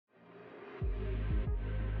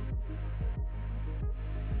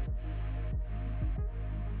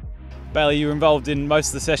Bailey, you were involved in most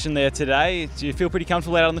of the session there today. Do you feel pretty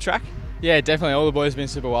comfortable out on the track? Yeah, definitely. All the boys have been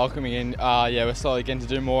super welcoming, and yeah, we're slowly getting to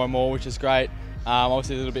do more and more, which is great.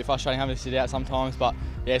 Obviously a little bit frustrating having to sit out sometimes, but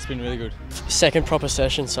yeah, it's been really good. Second proper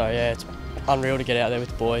session, so yeah, it's unreal to get out there with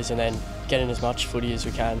the boys and then get in as much footy as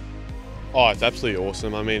we can. Oh, it's absolutely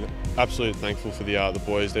awesome. I mean, absolutely thankful for the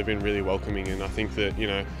boys. They've been really welcoming, and I think that, you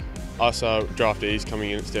know, us draftees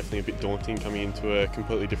coming in, it's definitely a bit daunting coming into a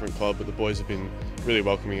completely different club, but the boys have been really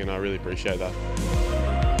welcoming, and I really appreciate that.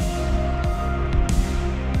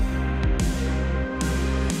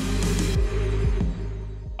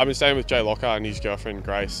 I've been staying with Jay Lockhart and his girlfriend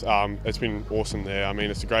Grace. It's been awesome there. I mean,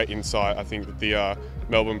 it's a great insight. I think that the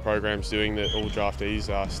Melbourne program's doing that all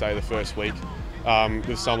draftees stay the first week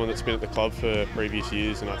with someone that's been at the club for previous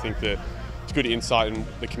years, and I think that it's good insight in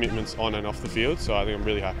the commitments on and off the field. So I think I'm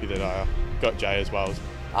really happy that I got Jay as well.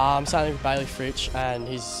 I'm staying with Bailey Fritsch and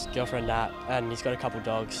his girlfriend Nat, and he's got a couple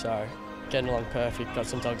dogs, so getting along perfect. Got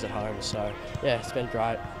some dogs at home, so yeah, it's been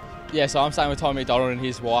great. Yeah, so I'm staying with Tommy McDonald and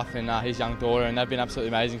his wife and his young daughter, and they've been absolutely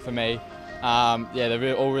amazing for me. Yeah,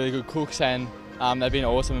 they're all really good cooks, and they've been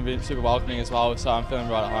awesome and been super welcoming as well, so I'm feeling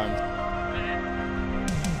right at home.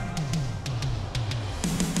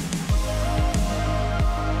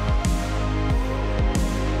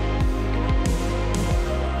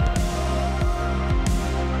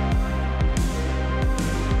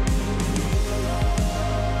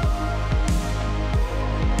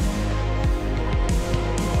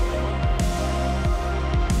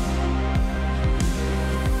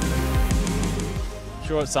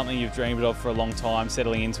 Sure, it's something you've dreamed of for a long time,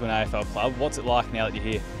 settling into an AFL club. What's it like now that you're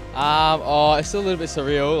here? It's still a little bit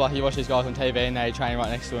surreal. Like, you watch these guys on TV and they're training right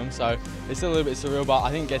next to them, so it's still a little bit surreal, but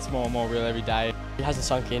I think it gets more and more real every day. It hasn't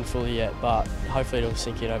sunk in fully yet, but hopefully it'll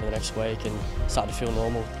sink in over the next week and start to feel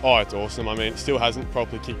normal. Oh, it's awesome. I mean, it still hasn't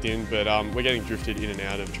properly kicked in, but we're getting drifted in and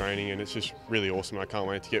out of training, and it's just really awesome. I can't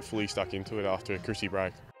wait to get fully stuck into it after a Chrissy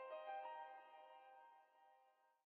break.